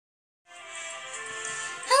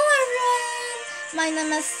My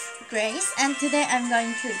name is Grace, and today I'm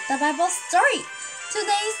going to read the Bible story.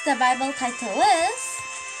 The Bible title is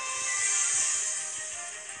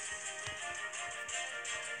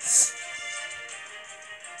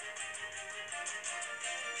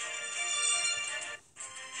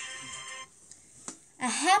A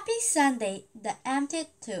Happy Sunday, the Empty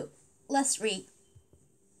Tomb. Let's read.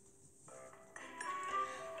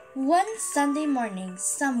 One Sunday morning,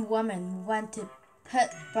 some woman went to put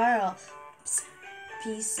burial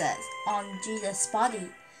pieces on Jesus' body.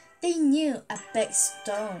 They knew a big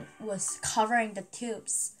stone was covering the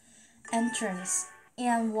tube's entrance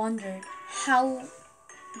and wondered how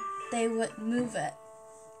they would move it.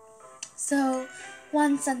 So,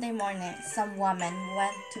 one Sunday morning, some woman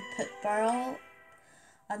went to put burial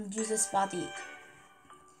on Jesus' body.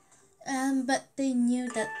 But they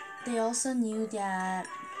also knew that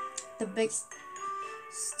the big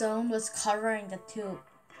stone was covering the tube.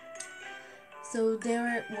 So they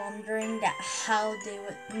were wondering that how they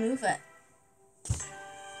would move it.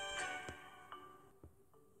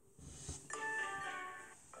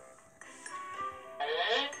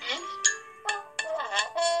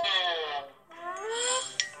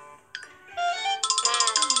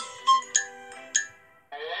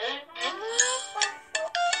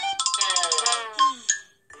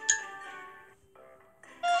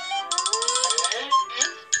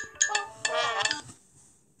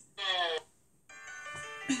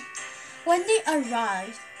 When they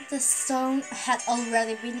arrived, the stone had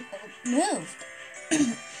already been moved.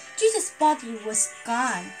 Jesus' body was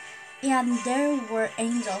gone, and there were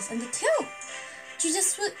angels in the tomb.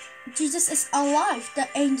 Jesus is alive, the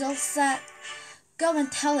angel said. Go and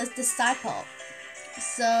tell his disciple.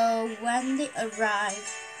 So when they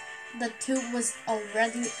arrived, the tomb was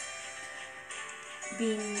already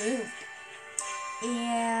being moved,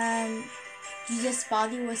 and Jesus'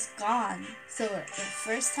 body was gone. So the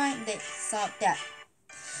first time they saw that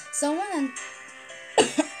someone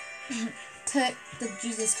took the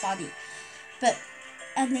Jesus body, but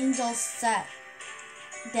an angel said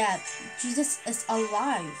that Jesus is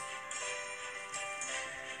alive.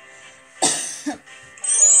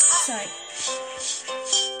 Sorry.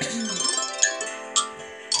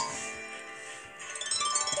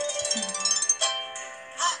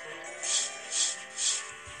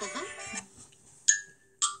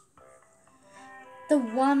 The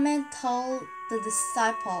woman told the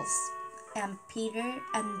disciples, and Peter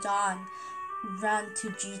and John ran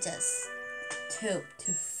to Jesus' tomb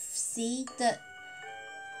to see the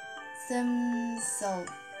similitude.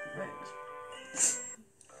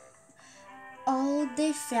 All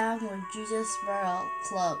they found were Jesus' burial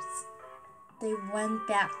clothes. They went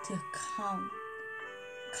back to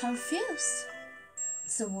confused.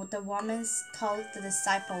 So the woman told the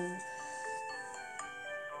disciples.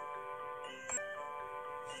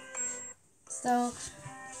 So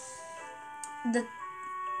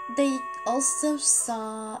they also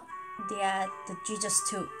saw that the Jesus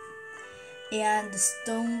tomb, and the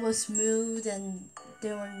stone was moved, and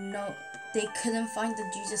they couldn't find the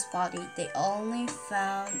Jesus body. They only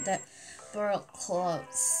found the burial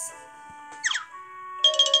clothes.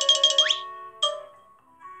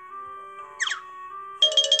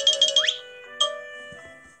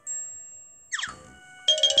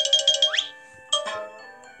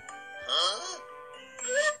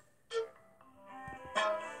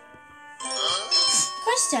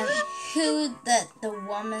 Who did the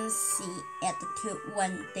woman see at the tomb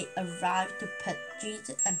when they arrived to put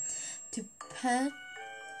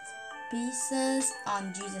pieces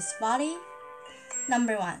on Jesus' body?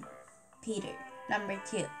 Number 1, Peter. Number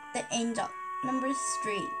 2, the angel. Number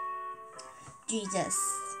 3, Jesus.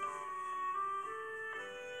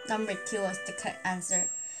 Number 2 was the correct answer.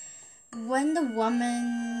 When the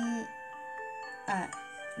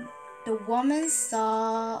woman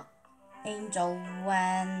saw angel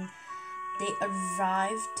when they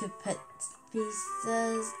arrived to put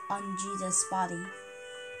pieces on Jesus' body.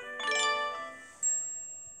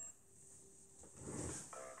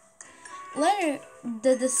 Later,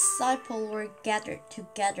 the disciples were gathered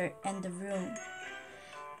together in the room.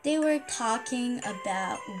 They were talking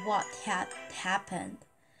about what had happened.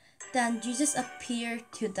 Then Jesus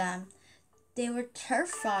appeared to them. They were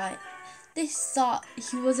terrified. They thought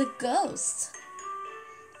he was a ghost.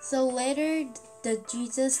 So later, the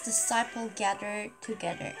Jesus disciples gathered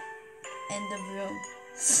together in the room,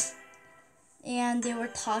 and they were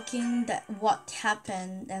talking that what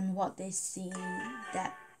happened and what they see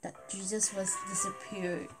that Jesus was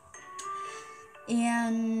disappeared.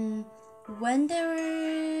 And when they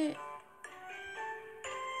were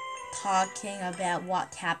talking about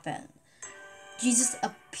what happened, Jesus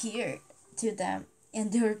appeared to them,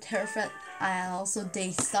 and they were terrified, and also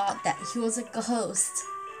they thought that he was a ghost.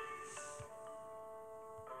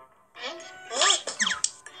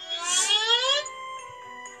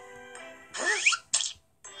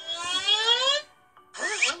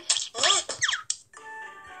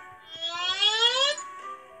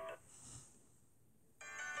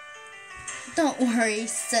 Don't worry,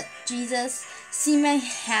 said Jesus. See my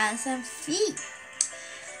hands and feet.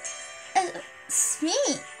 It's me.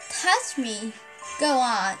 Touch me. Go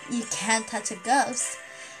on, you can't touch a ghost.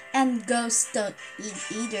 And ghosts don't eat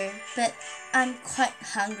either, but I'm quite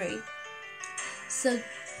hungry. So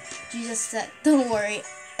Jesus said, don't worry,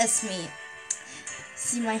 it's me.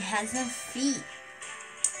 See my hands and feet.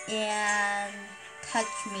 And touch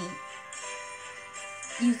me.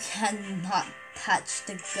 You cannot touch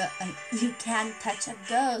you can't touch a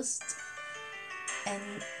ghost, and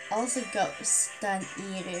also ghosts don't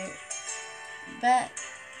eat it, but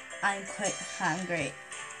I'm quite hungry.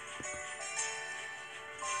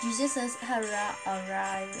 Jesus has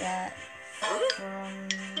arrived at from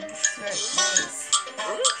 3 days.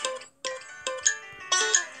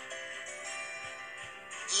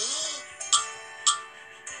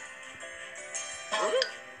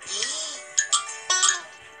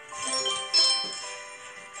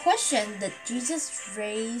 Question: did Jesus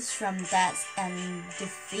raise from death and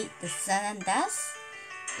defeat the sin and death?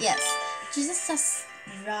 Yes, Jesus has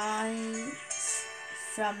rise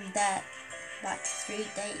from death by 3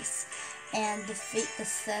 days and defeat the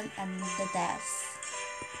sin and the death.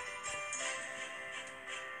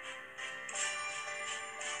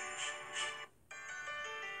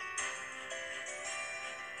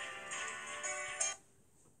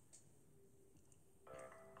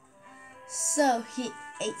 So he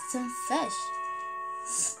ate some fish.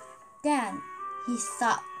 Then he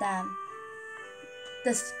taught them,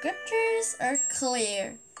 the scriptures are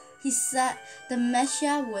clear. He said the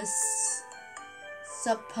Messiah was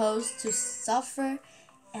supposed to suffer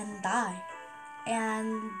and die,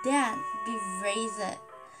 and then be raised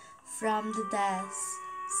from the dead.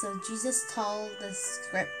 So Jesus told the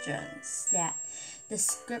scriptures that the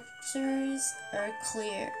scriptures are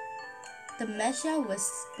clear. The Messiah was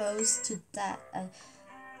supposed to die,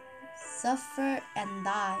 suffer and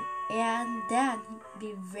die, and then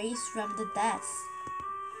be raised from the dead.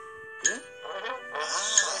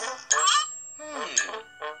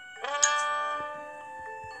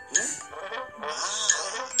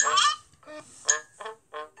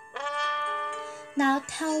 Now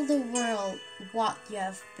tell the world what you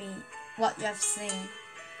have seen.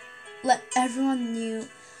 Let everyone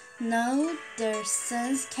know their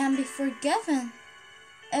sins can be forgiven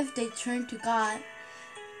if they turn to God.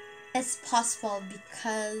 It's possible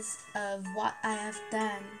because of what I have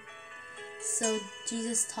done. So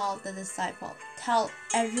Jesus told the disciple, tell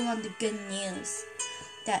everyone the good news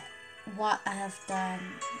that what I have done.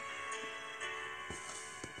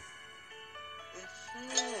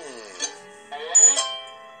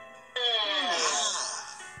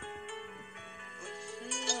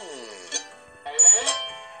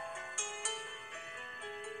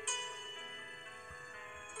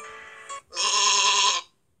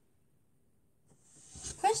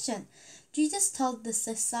 Question: Jesus told the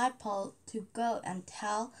disciple to go and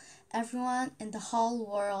tell everyone in the whole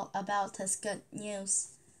world about his good news.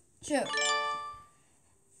 True.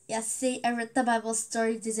 Yes, see, I read the Bible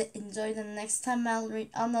story. Did you enjoy? The next time I'll read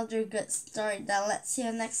another good story. Then let's see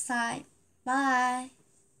you next time. Bye.